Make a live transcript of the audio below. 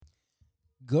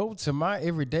Go to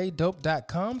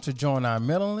myeverydaydope.com to join our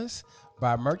mailing list,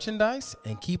 buy merchandise,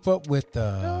 and keep up with the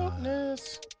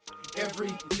dopeness.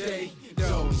 Everyday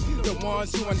dope, the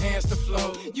ones who enhance the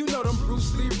flow. You know them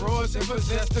Bruce Lee roars and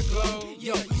possess the glow.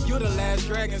 Yo, you're the last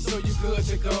dragon, so you good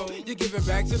to go. You're giving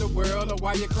back to the world, or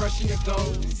while you're crushing your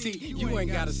gold. See, you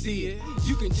ain't gotta see it,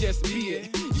 you can just be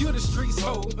it. You're the streets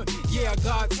hope. Yeah,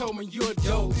 God told me you're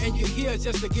dope, and you're here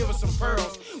just to give us some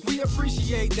pearls. We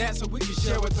appreciate that, so we can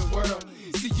share with the world.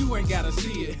 See, you ain't gotta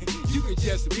see it, you can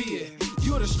just be it.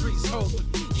 You're the streets hope.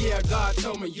 Yeah, God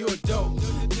told me you're dope.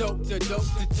 Dope, the dope,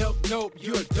 the dope, dope.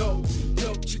 You're dope.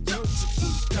 Dope, dope,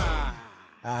 dope.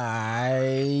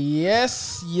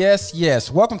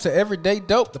 Yes. Welcome to Everyday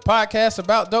Dope, the podcast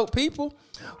about dope people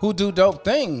who do dope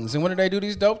things. And when do they do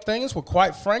these dope things? Well,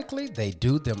 quite frankly, they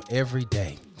do them every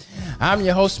day. I'm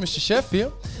your host, Mr.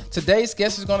 Sheffield. Today's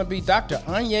guest is going to be Dr.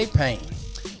 Anya Payne.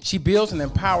 She builds and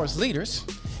empowers leaders.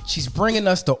 She's bringing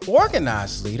us the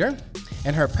organized leader,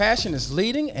 and her passion is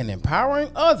leading and empowering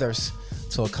others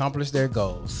to accomplish their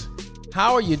goals.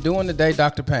 How are you doing today,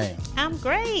 Dr. Payne? I'm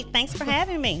great. Thanks for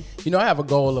having me. You know, I have a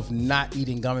goal of not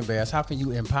eating gummy bears. How can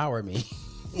you empower me?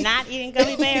 Not eating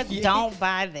gummy bears? Yeah. Don't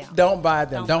buy them. Don't buy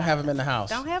them. Don't have them in the house.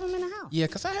 Don't have them in the house. Yeah,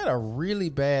 because I had a really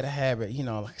bad habit,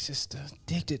 like just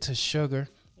addicted to sugar.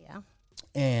 Yeah.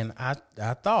 And I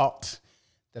thought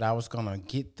that I was going to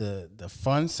get the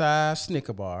fun size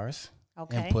Snicker bars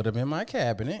and put them in my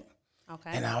cabinet.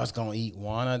 Okay. And I was going to eat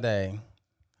one a day.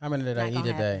 How many did I eat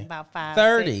a day? About 5,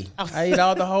 30. 6. Oh. I ate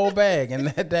all the whole bag in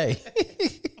that day.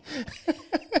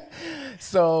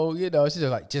 So, she's just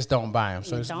like, just don't buy them.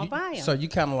 So don't buy them. So you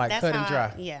kind of like cut and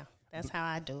dry. That's how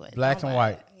I do it. Black and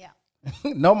white. Yeah.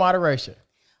 No moderation.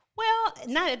 Well,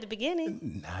 not at the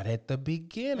beginning. Not at the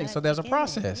beginning. So there's a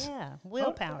process. Yeah.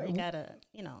 Willpower. Okay. You got to,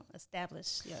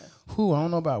 establish your... I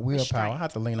don't know about willpower. Restraint. I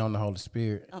have to lean on the Holy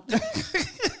Spirit. Okay.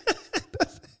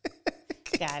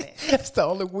 Got it. That's the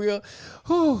only will.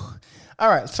 Whew. All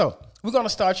right. So we're going to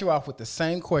start you off with the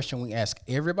same question we ask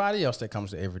everybody else that comes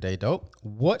to Everyday Dope.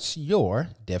 What's your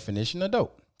definition of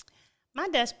dope? My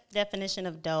definition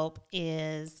of dope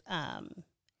is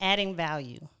adding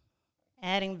value.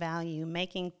 Adding value,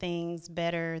 making things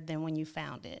better than when you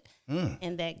found it.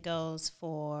 And that goes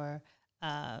for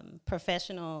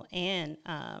professional and,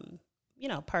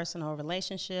 personal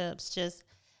relationships, just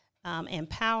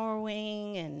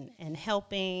empowering and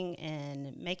helping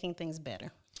and making things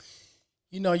better.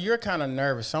 You're kind of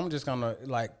nervous, so I'm just going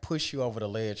to, push you over the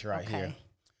ledge right here.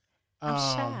 I'm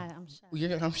shy.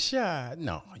 Yeah, I'm shy.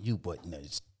 No, you wasn't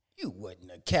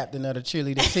a captain of the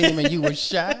cheerleader team and you were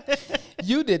shy.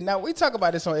 You did not. We talk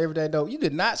about this on Everyday Dope. You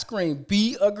did not scream,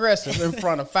 be aggressive in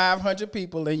front of 500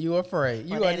 people and you're afraid.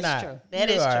 You are not. True. That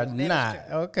is not.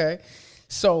 Okay.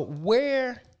 So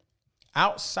where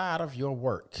outside of your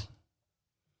work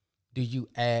do you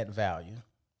add value?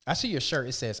 I see your shirt.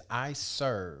 It says, I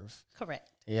serve. Correct.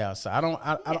 Yeah. So I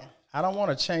don't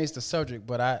want to change the subject,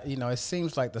 but it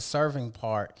seems like the serving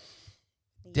part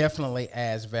definitely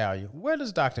adds value. Where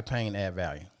does Dr. Payne add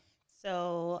value?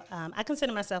 So I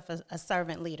consider myself a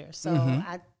servant leader. So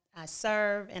I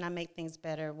serve and I make things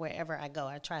better wherever I go.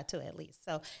 I try to at least.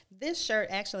 So this shirt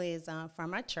actually is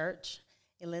from our church,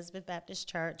 Elizabeth Baptist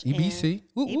Church. EBC.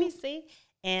 EBC.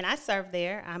 And I serve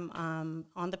there. I'm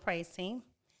on the praise team.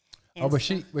 And was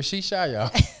she shy,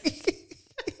 y'all?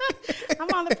 I'm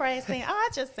on the praise team. I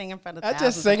just sing in front of thousands. I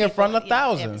just sing in front of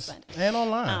thousands every Sunday. And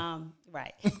online.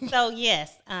 Right. So,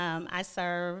 yes, I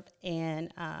serve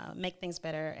and make things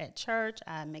better at church.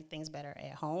 I make things better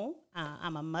at home.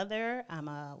 I'm a mother. I'm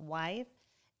a wife.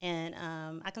 And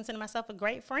I consider myself a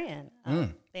great friend, a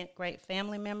great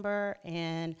family member.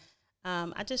 And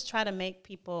I just try to make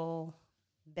people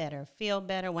better, feel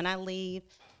better. When I leave,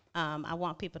 I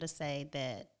want people to say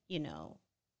that,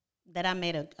 that I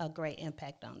made a great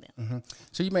impact on them. Mm-hmm.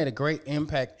 So you made a great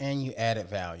impact and you added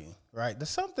value, right? There's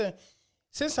something...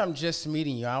 Since I'm just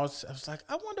meeting you, I was like,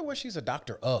 I wonder what she's a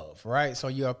doctor of, right? So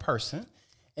you're a person,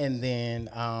 and then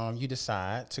you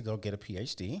decide to go get a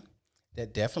PhD.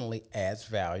 That definitely adds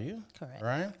value, correct?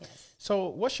 Right? Yes. So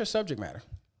what's your subject matter?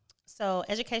 So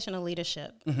educational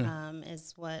leadership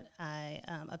is what I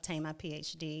obtained my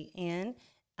PhD in,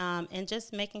 and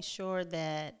just making sure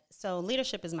that, so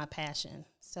leadership is my passion.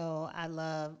 So I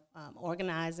love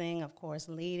organizing, of course,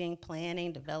 leading,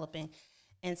 planning, developing.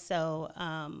 And so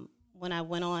when I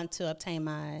went on to obtain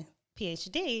my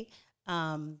PhD,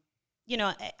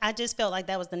 I just felt like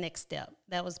that was the next step.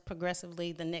 That was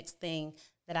progressively the next thing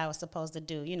that I was supposed to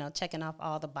do, checking off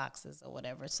all the boxes or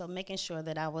whatever. So making sure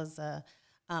that I was a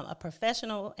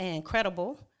professional and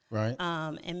credible, right?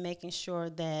 And making sure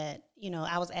that,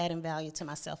 I was adding value to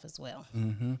myself as well.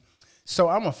 Mm-hmm. So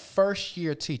I'm a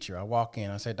first-year teacher. I walk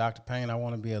in. I say, Dr. Payne, I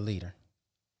want to be a leader.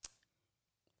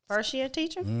 First year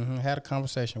teacher? Had a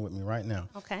conversation with me right now.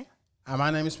 Okay.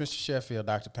 My name is Mr. Sheffield,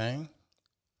 Dr. Payne.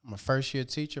 I'm a first-year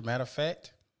teacher. Matter of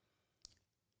fact,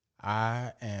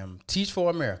 I am Teach for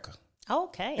America.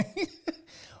 Okay.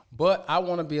 But I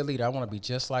want to be a leader. I want to be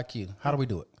just like you. How do we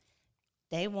do it?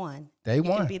 Day one. Day You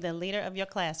one. can be the leader of your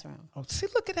classroom. Oh, see,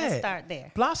 look at that. Let's start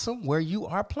there. Blossom where you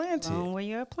are planted. Where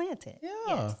you're planted. Yeah.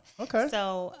 Yes. Okay.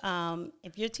 So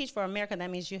if you Teach for America,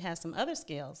 that means you have some other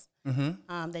skills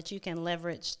that you can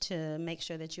leverage to make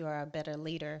sure that you are a better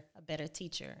leader, a better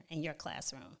teacher in your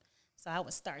classroom. So I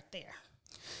would start there.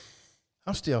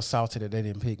 I'm still salty that they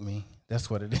didn't pick me. That's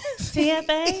what it is.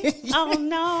 TFA? Oh,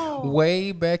 no.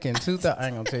 Way back in 2000. I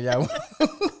ain't going to tell y'all what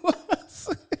it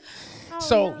was.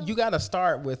 So you got to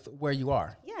start with where you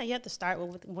are. Yeah, you have to start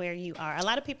with where you are. A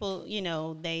lot of people,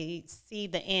 they see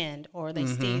the end or they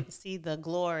see the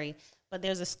glory, but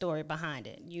there's a story behind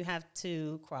it. You have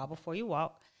to crawl before you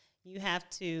walk. You have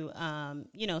to,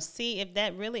 see if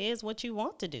that really is what you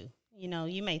want to do.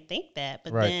 You may think that,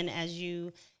 but then as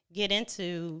you get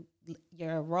into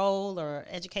your role or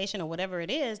education or whatever it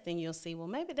is, then you'll see, well,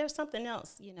 maybe there's something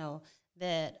else,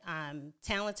 that I'm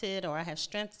talented or I have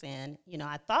strengths in.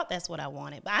 I thought that's what I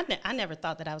wanted, but I never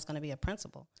thought that I was going to be a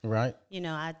principal. Right.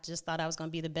 I just thought I was going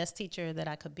to be the best teacher that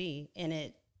I could be, and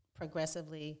it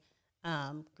progressively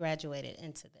graduated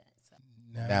into that. So.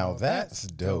 Now that's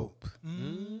dope. Yeah.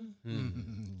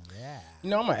 I'm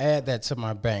going to add that to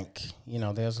my bank.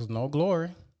 There's no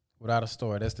glory without a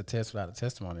story. That's the test without a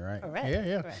testimony, right? Correct.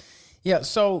 Yeah. Correct. Yeah,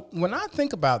 so when I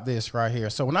think about this right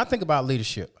here, so when I think about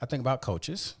leadership, I think about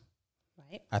coaches.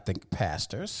 Right. I think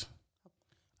pastors.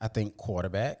 I think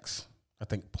quarterbacks. I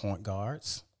think point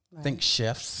guards. I think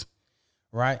chefs,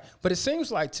 right? But it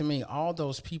seems like to me all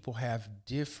those people have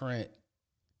different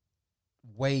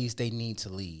ways they need to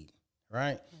lead,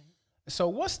 right? So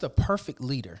what's the perfect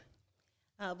leader?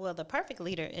 Well, the perfect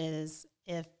leader is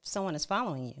if someone is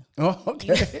following you. Oh,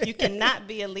 okay. You cannot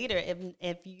be a leader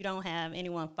if you don't have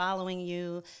anyone following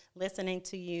you, listening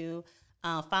to you,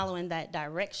 following that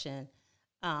direction.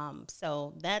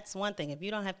 So that's one thing. If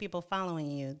you don't have people following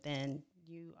you, then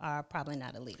you are probably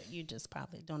not a leader. You're just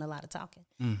probably doing a lot of talking.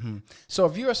 Mm-hmm. So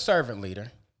if you're a servant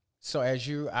leader, so as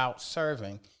you're out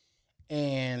serving,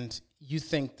 and you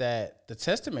think that the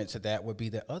testament to that would be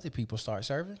that other people start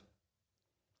serving?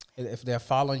 If they're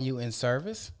following you in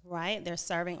service? Right. They're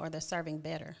serving or they're serving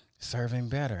better. Serving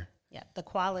better. Yeah. The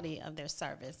quality of their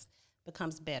service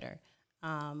becomes better.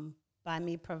 By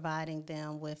me providing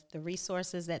them with the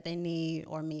resources that they need,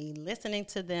 or me listening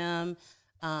to them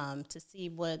to see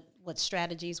what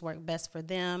strategies work best for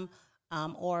them,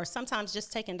 or sometimes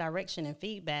just taking direction and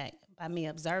feedback by me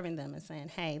observing them and saying,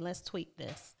 hey, let's tweak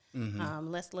this.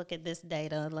 Let's look at this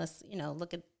data. Let's,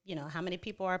 look at, how many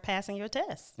people are passing your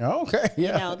test. Okay,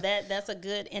 yeah. That's a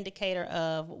good indicator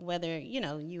of whether,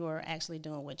 you are actually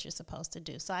doing what you're supposed to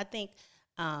do. So I think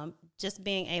just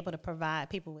being able to provide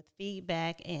people with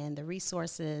feedback and the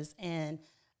resources and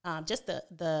just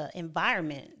the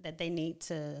environment that they need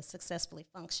to successfully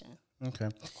function. Okay.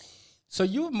 So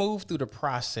you've moved through the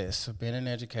process of being an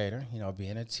educator,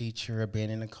 being a teacher, being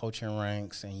in the coaching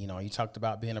ranks, and, you talked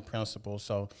about being a principal.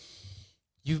 So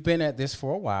you've been at this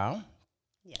for a while.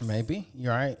 Yes. Maybe.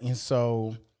 You're right. And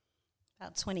so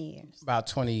About 20 years. About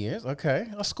 20 years. Okay.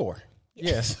 A score.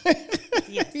 Yes. Yes.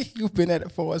 Yes. You've been at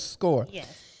it for a score. Yes.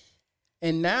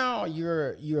 And now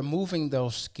you're moving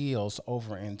those skills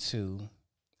over into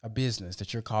a business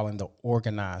that you're calling the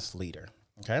Organized Leader.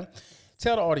 Okay.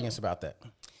 Tell the audience about that.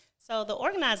 So the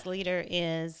Organized Leader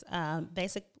is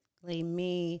basically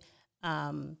me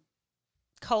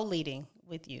co-leading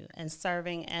with you and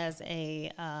serving as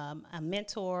a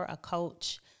mentor, a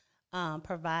coach,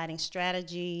 providing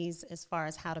strategies as far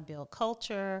as how to build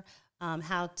culture,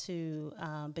 how to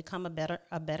become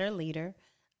a better leader,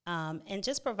 and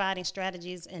just providing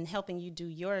strategies and helping you do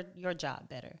your job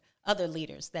better. Other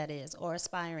leaders, that is, or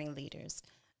aspiring leaders.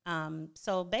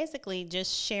 So basically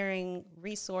just sharing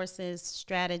resources,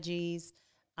 strategies,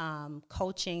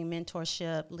 coaching,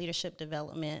 mentorship, leadership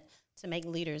development to make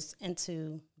leaders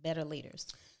into better leaders.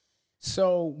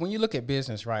 So when you look at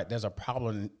business, right, there's a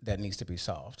problem that needs to be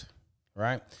solved,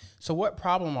 right? So what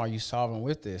problem are you solving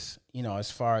with this?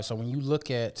 As far as, so when you look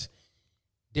at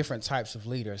different types of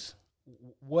leaders,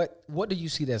 what do you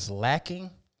see that's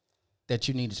lacking that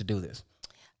you needed to do this?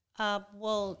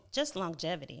 Well, just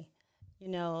longevity.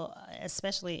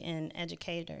 Especially in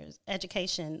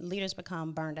education, leaders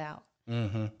become burned out.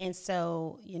 Mm-hmm. And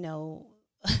so,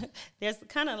 there's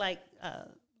kind of like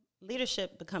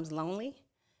leadership becomes lonely,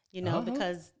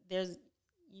 because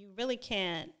you really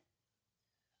can't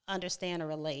understand or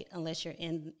relate unless you're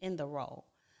in the role.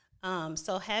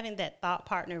 So having that thought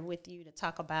partner with you to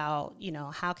talk about, you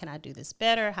know, how can I do this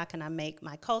better? How can I make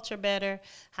my culture better?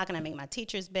 How can I make my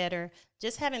teachers better?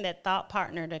 Just having that thought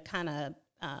partner to kind of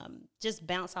just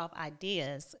bounce off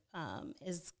ideas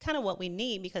is kind of what we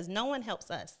need, because no one helps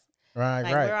us. Right,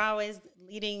 like right. We're always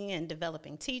leading and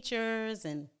developing teachers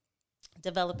and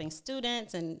developing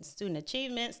students and student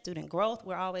achievement, student growth.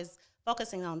 We're always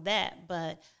focusing on that,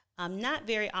 but not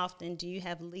very often do you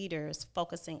have leaders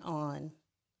focusing on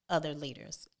other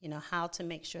leaders, you know, how to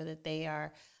make sure that they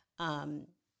are,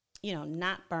 you know,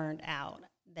 not burned out,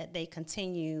 that they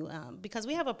continue, because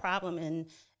we have a problem in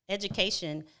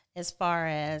education as far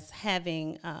as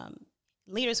having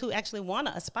leaders who actually want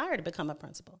to aspire to become a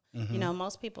principal. You know,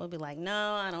 most people would be like,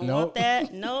 no, I don't want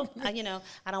that. Nope. You know,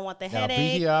 I don't want the Y'all be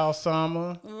headache. here all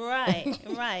summer. Right,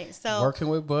 right. So Working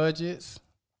with budgets.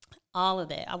 all of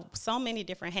that, so many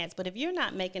different hats. But if you're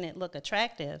not making it look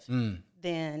attractive,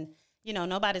 then, you know,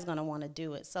 nobody's going to want to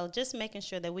do it. So just making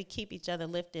sure that we keep each other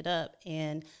lifted up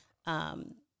and,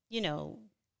 you know,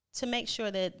 to make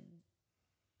sure that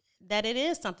it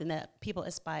is something that people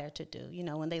aspire to do. You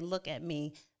know, when they look at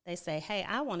me, they say, hey,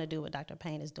 I want to do what Dr.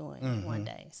 Payne is doing one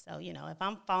day. So, you know, if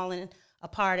I'm falling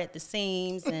apart at the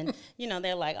seams and, you know,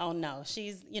 they're like, oh, no,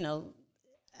 she's, you know,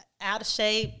 out of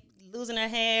shape, losing her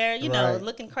hair, you know,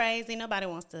 looking crazy. Nobody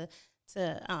wants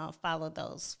to follow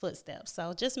those footsteps.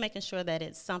 So just making sure that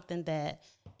it's something that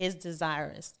is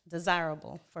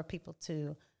desirable for people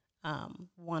to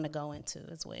want to go into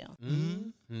as well.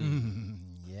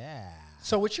 Yeah.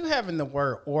 So with you having the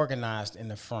word organized in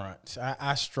the front,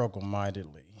 I struggle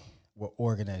mightily with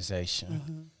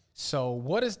organization. So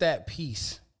what is that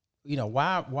piece? You know,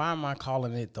 why am I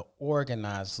calling it the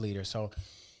organized leader? So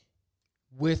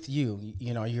with you,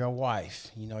 you know, you're a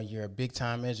wife, you know, you're a big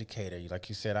time educator. Like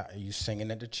you said, you singing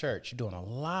at the church, you're doing a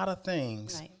lot of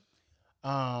things. Right.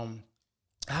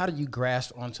 How do you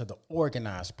grasp onto the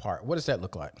organized part? What does that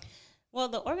look like? Well,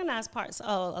 the organized part, so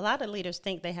a lot of leaders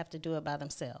think they have to do it by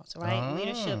themselves, right?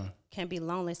 Leadership can be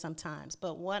lonely sometimes.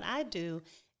 But what I do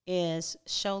is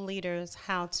show leaders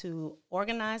how to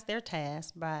organize their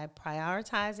tasks by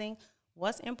prioritizing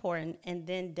what's important and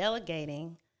then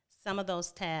delegating some of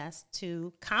those tasks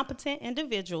to competent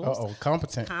individuals.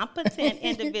 Competent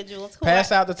Individuals. Who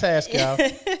Pass out the task, y'all.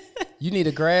 You need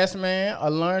a grass man, a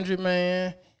laundry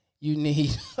man. You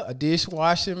need a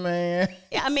dishwasher man.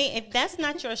 Yeah, I mean, if that's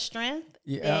not your strength,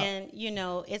 then, you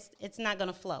know, it's not going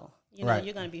to flow. You know,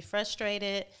 you're going to be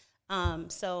frustrated.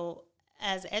 So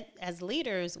as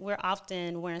leaders, we're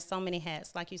often wearing so many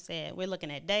hats. Like you said, we're looking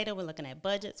at data, we're looking at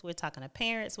budgets, we're talking to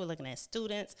parents, we're looking at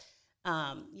students.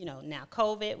 You know, now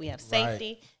COVID, we have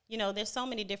safety. Right. You know, there's so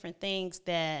many different things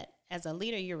that as a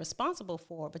leader you're responsible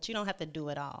for, but you don't have to do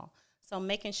it all. So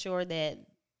making sure that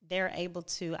they're able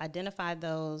to identify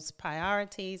those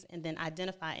priorities and then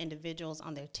identify individuals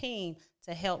on their team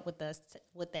to help with us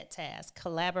with that task,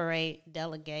 collaborate,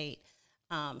 delegate,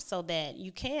 so that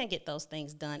you can get those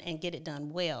things done and get it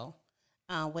done well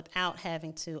without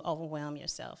having to overwhelm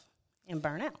yourself and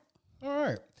burn out. All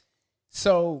right.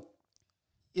 So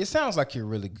it sounds like you're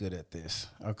really good at this.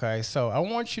 Okay. So I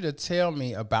want you to tell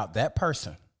me about that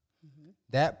person.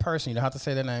 That person, you don't have to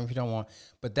say their name if you don't want,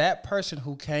 but that person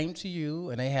who came to you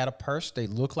and they had a purse, they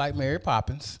looked like Mary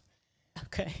Poppins.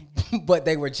 Okay. But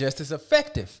they were just as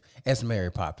effective as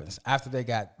Mary Poppins after they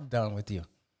got done with you.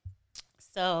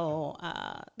 So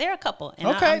there are a couple, and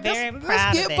okay, I'm very proud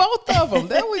let's of get that. both of them.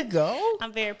 There we go.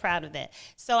 I'm very proud of that.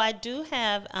 So I do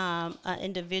have an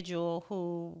individual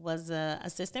who was an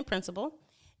assistant principal,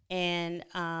 and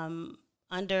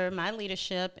under my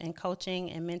leadership and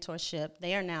coaching and mentorship,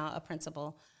 they are now a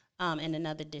principal in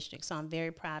another district. So I'm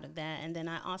very proud of that. And then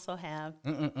I also have...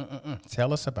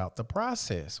 Tell us about the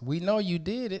process. We know you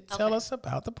did it. Okay. Tell us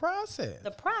about the process.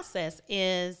 The process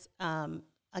is,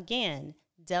 again,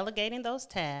 delegating those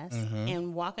tasks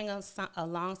and walking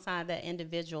alongside that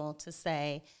individual to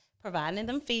say, providing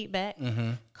them feedback,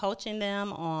 coaching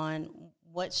them on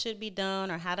what should be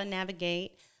done or how to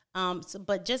navigate.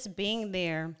 But just being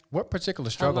there. What particular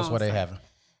struggles were they having?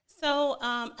 So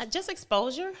just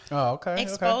exposure. Oh, okay.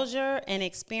 Exposure and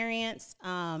experience,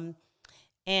 and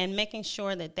making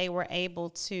sure that they were able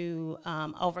to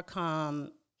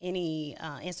overcome any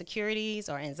insecurities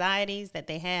or anxieties that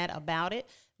they had about it,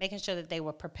 making sure that they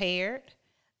were prepared.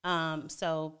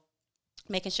 So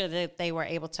making sure that they were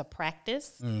able to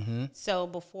practice. So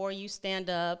before you stand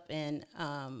up and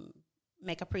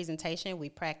make a presentation, we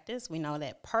practice. We know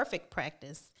that perfect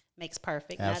practice makes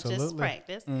perfect, Absolutely. not just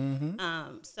practice.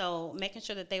 So making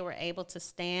sure that they were able to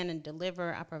stand and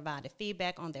deliver. I provided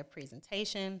feedback on their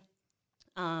presentation.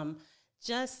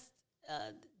 just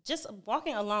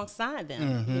walking alongside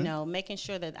them, you know, making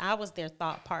sure that I was their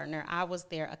thought partner, I was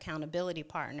their accountability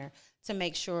partner to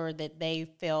make sure that they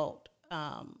felt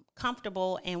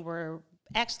comfortable and were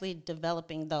actually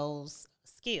developing those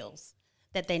skills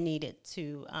that they needed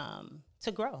to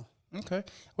grow. Okay.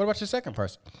 What about your second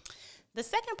person? The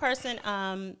second person,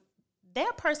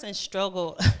 that person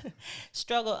struggled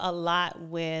a lot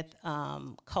with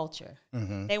culture.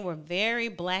 They were very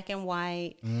black and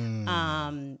white,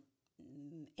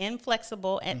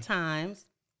 inflexible at times.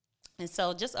 And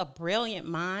so just a brilliant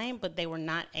mind, but they were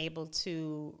not able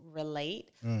to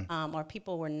relate, or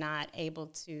people were not able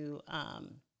to,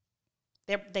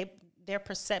 their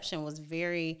perception was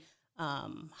very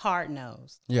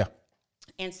hard-nosed. Yeah.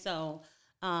 And so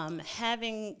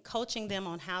coaching them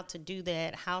on how to do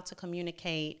that, how to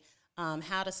communicate,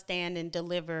 how to stand and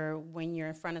deliver when you're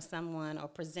in front of someone or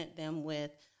present them with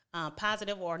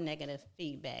positive or negative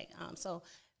feedback. So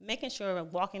making sure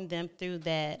walking them through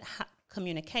that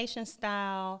communication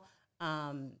style,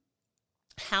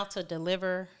 how to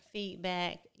deliver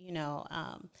feedback, you know,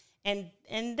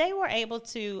 and they were able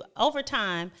to, over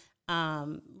time,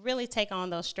 really take on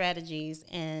those strategies,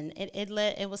 and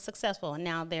it was successful. And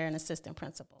now they're an assistant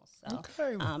principal. So,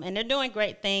 okay. And they're doing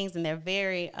great things, and they're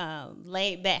very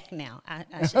laid back now,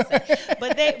 I should say.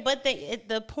 but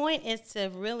the point is to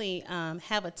really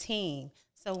have a team.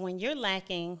 So when you're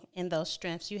lacking in those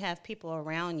strengths, you have people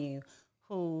around you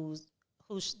whose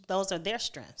those are their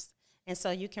strengths. And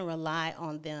so you can rely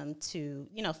on them to,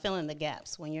 you know, fill in the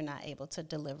gaps when you're not able to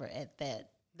deliver at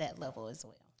that level as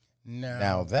well.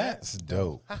 Now that's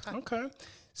dope. Okay.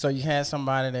 So you had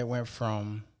somebody that went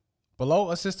from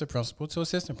below assistant principal to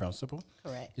assistant principal.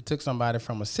 Correct. You took somebody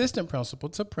from assistant principal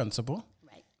to principal.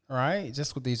 Right. Right?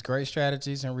 Just with these great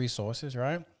strategies and resources,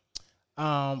 right?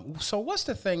 So what's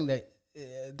the thing that,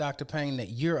 Dr. Payne, that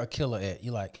you're a killer at?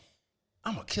 You're like,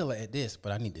 I'm a killer at this,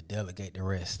 but I need to delegate the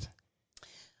rest.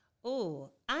 Ooh,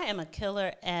 I am a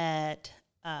killer at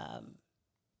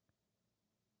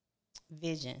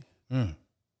vision.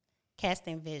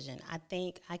 Casting vision. I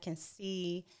think I can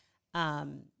see the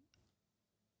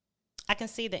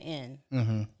end.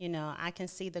 You know, I can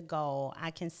see the goal.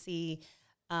 I can see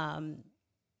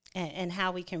and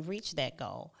how we can reach that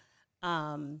goal.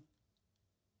 And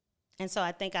so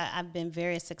I think I've been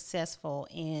very successful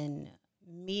in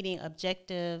meeting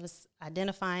objectives,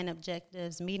 identifying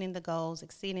objectives, meeting the goals,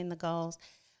 exceeding the goals.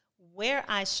 Where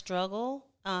I struggle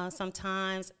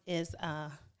sometimes is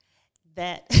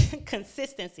that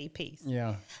consistency piece.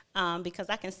 Yeah. Because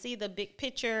I can see the big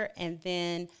picture, and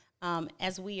then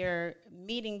as we are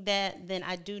meeting that, then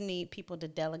I do need people to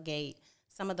delegate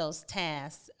some of those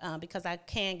tasks because I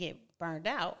can get burned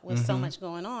out with so much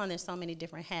going on. There's so many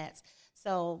different hats.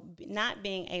 So not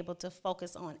being able to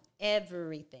focus on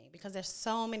everything because there's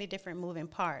so many different moving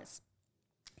parts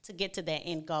to get to that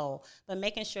end goal, but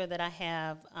making sure that I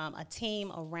have a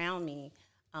team around me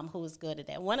who is good at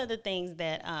that. One of the things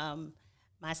that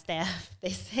my staff,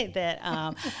 they say that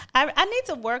I need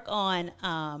to work on,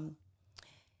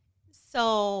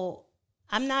 so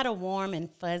I'm not a warm and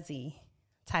fuzzy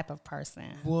type of person.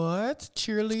 What?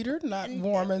 Cheerleader? Not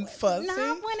warm and fuzzy?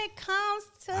 Not when it comes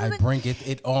to bring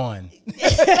it on.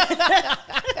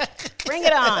 Bring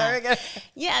it on.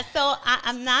 Yeah, so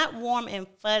I'm not warm and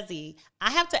fuzzy.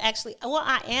 I have to actually,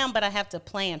 I am, but I have to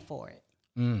plan for it.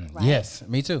 Right? Yes,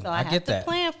 me too. So I have to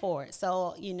plan for it.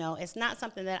 So, you know, it's not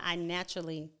something that I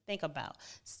naturally think about.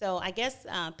 So I guess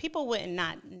people wouldn't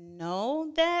not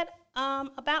know that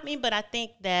about me, but I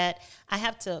think that I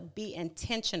have to be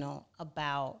intentional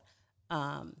about,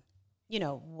 you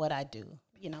know, what I do.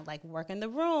 You know, like working the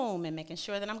room and making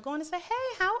sure that I'm going to say,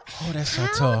 hey, that's so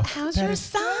tough. How's your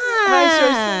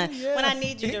son? Yeah. When I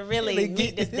need you to really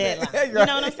meet this deadline. Right. You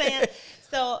know what I'm saying?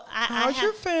 So how's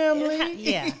your family?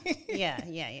 Yeah.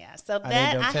 So that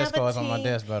I need them test scores on my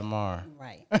desk by tomorrow.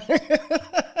 Right.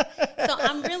 So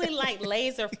I'm really like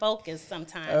laser focused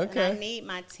sometimes. Okay. And I need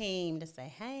my team to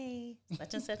say, hey,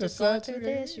 such and such is going through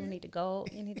this. You need to go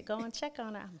and check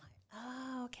on it. I'm like,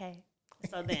 oh, okay.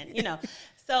 So then, you know,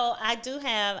 so I do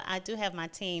have my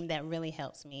team that really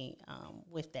helps me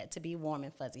with that, to be warm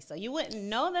and fuzzy. So you wouldn't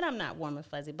know that I'm not warm and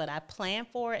fuzzy, but I plan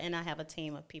for it, and I have a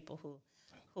team of people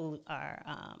who are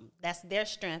that's their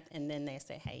strength, and then they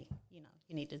say, hey, you know,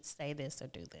 you need to say this or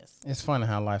do this. It's funny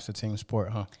how life's a team sport,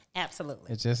 huh?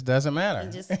 Absolutely. It just doesn't matter.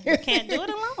 You can't do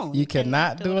it alone. You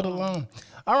cannot do it alone.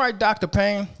 All right, Dr.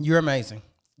 Payne, you're amazing.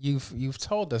 You've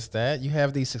told us that. You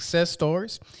have these success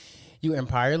stories. You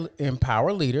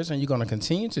empower leaders, and you're going to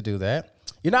continue to do that.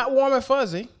 You're not warm and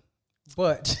fuzzy,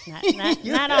 but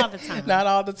not all the time. Not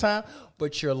all the time,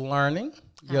 but you're learning.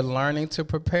 You're learning to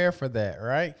prepare for that,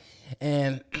 right?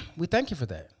 And we thank you for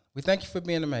that. We thank you for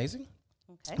being amazing.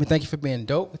 Okay. We thank you for being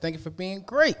dope. We thank you for being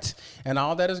great. And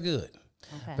all that is good.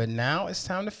 Okay. But now it's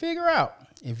time to figure out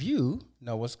if you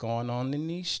know what's going on in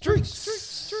these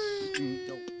streets.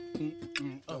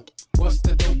 What's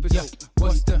the dopest?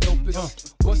 What's the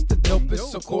dopest? What's the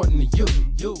dopest according to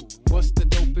you? What's the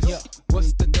dopest?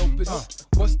 What's the dopest?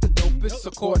 What's the dopest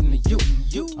according to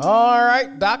you? All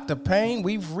right, Dr. Payne,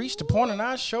 we've reached a point in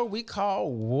our show we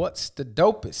call What's the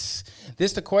Dopest?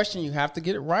 This is the question. You have to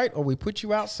get it right or we put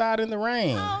you outside in the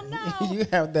rain. Oh, no. You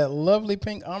have that lovely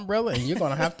pink umbrella and you're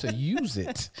going to have to use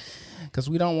it because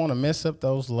we don't want to mess up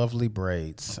those lovely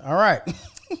braids. All right.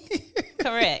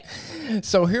 Correct.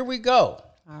 So here we go.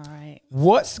 All right.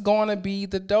 What's going to be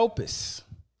the dopest?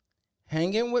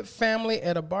 Hanging with family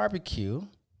at a barbecue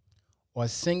or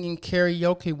singing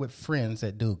karaoke with friends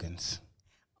at Dugan's?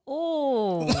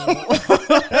 Ooh.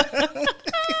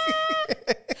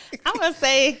 I'm going to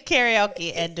say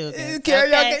karaoke at Dugan's.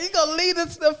 Karaoke. Okay? You going to lead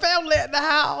us the family at the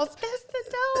house. That's the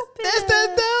dopest. That's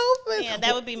the dopest. Yeah,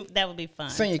 that would be fun.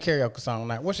 Sing your karaoke song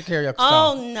now. What's your karaoke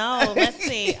Oh song? no, let's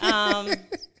see.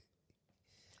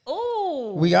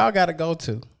 Ooh. We all got to go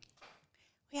to.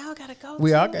 We all gotta go.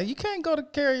 You can't go to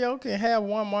karaoke and have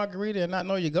one margarita and not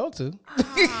know you go to.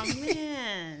 Oh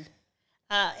man.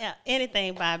 Yeah,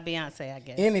 anything by Beyonce, I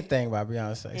guess. Anything by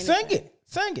Beyonce. Anything.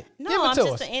 Sing it. No, give it I'm to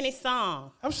just us. any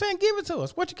song. I'm saying give it to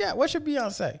us. What you got? What's your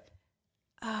Beyonce?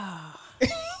 Oh,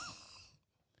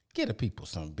 Get the people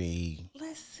some B.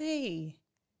 let's see.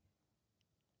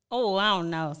 Oh, I don't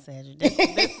know, Cedric.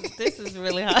 This is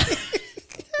really hard. That's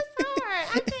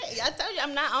hard. I told you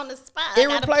I'm not on the spot.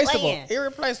 Irreplaceable.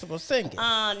 Irreplaceable. Sing it.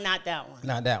 Not that one.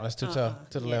 Not that one. That's too tough.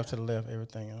 To the yeah. left,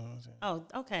 everything. Oh,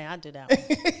 okay, I'll do that one.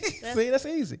 See, that's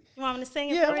easy. You want me to sing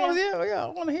it Yeah, for you? I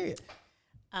want to hear it.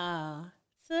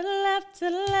 To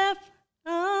the left,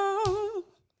 oh.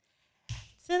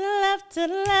 To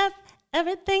the left,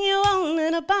 everything you want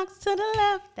in a box to the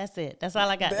left. That's it. That's all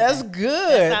I got. That's today.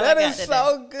 good. That's all I That got is today.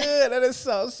 so good. That is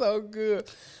so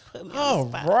good. Put me on All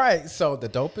the spot. right. So the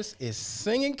dopest is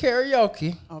singing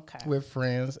karaoke Okay. with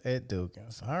friends at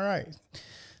Dugan's. All right.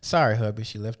 Sorry, hubby,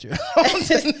 she left you home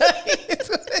tonight.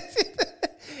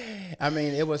 I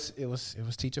mean, it was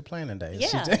teacher planning day. Yeah,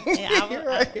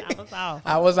 I was off.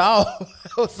 I was off.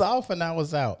 I was off and I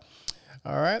was out.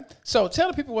 All right. So tell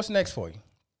the people what's next for you.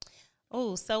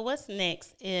 Oh, so what's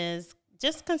next is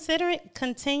just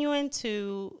continuing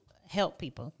to help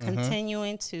people,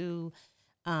 continuing to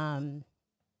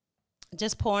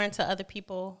just pour into other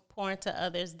people, pour into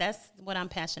others. That's what I'm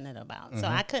passionate about. So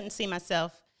I couldn't see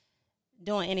myself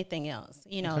doing anything else.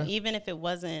 You know, even if it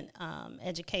wasn't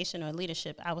education or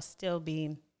leadership, I would still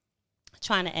be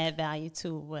trying to add value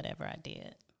to whatever I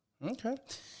did. Okay.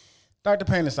 Dr.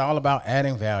 Payne, it's all about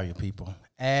adding value, people.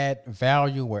 Add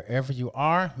value wherever you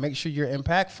are. Make sure you're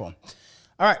impactful.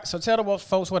 All right, so tell the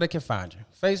folks where they can find you.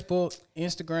 Facebook,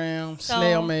 Instagram,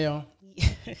 snail mail,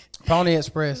 Pony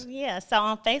Express. Yeah, so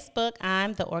on Facebook,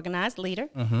 I'm the Organized Leader.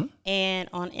 And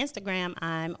on Instagram,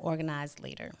 I'm Organized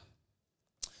Leader.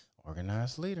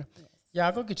 Organized leader. Yes.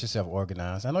 Yeah, go get yourself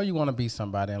organized. I know you want to be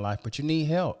somebody in life, but you need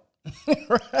help.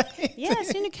 Right?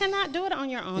 Yes, you cannot do it on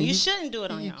your own. You shouldn't do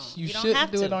it on your own. You don't shouldn't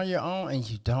have do to. it on your own, and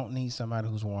you don't need somebody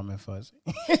who's warm and fuzzy.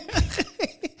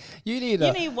 You need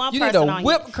one you person need a on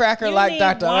whip your, cracker you like need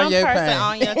Dr. one Anye person Payne.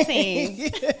 on your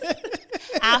team.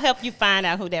 I'll help you find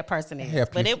out who that person is,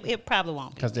 Help but you. it probably won't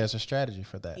be. Because there's a strategy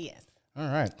for that. Yes. All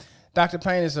right. Dr.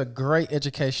 Payne is a great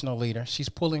educational leader. She's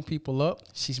pulling people up.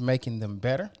 She's making them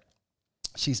better.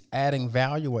 She's adding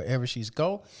value wherever she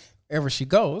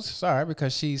goes,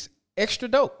 because she's extra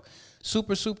dope.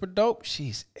 Super, super dope.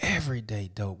 She's everyday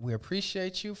dope. We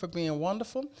appreciate you for being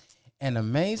wonderful and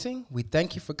amazing. We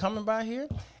thank you for coming by here,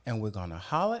 and we're going to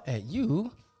holler at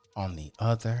you on the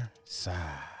other side.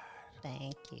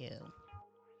 Thank you.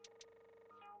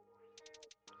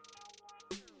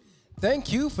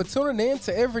 Thank you for tuning in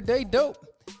to Everyday Dope.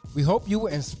 We hope you were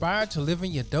inspired to live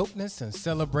in your dopeness and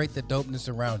celebrate the dopeness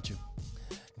around you.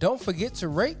 Don't forget to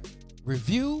rate,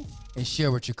 review, and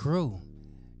share with your crew.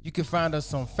 You can find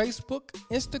us on Facebook,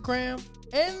 Instagram,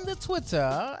 and the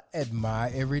Twitter at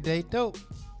My Everyday Dope.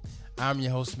 I'm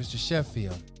your host, Mr.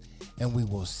 Sheffield, and we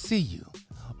will see you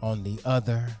on the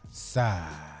other side.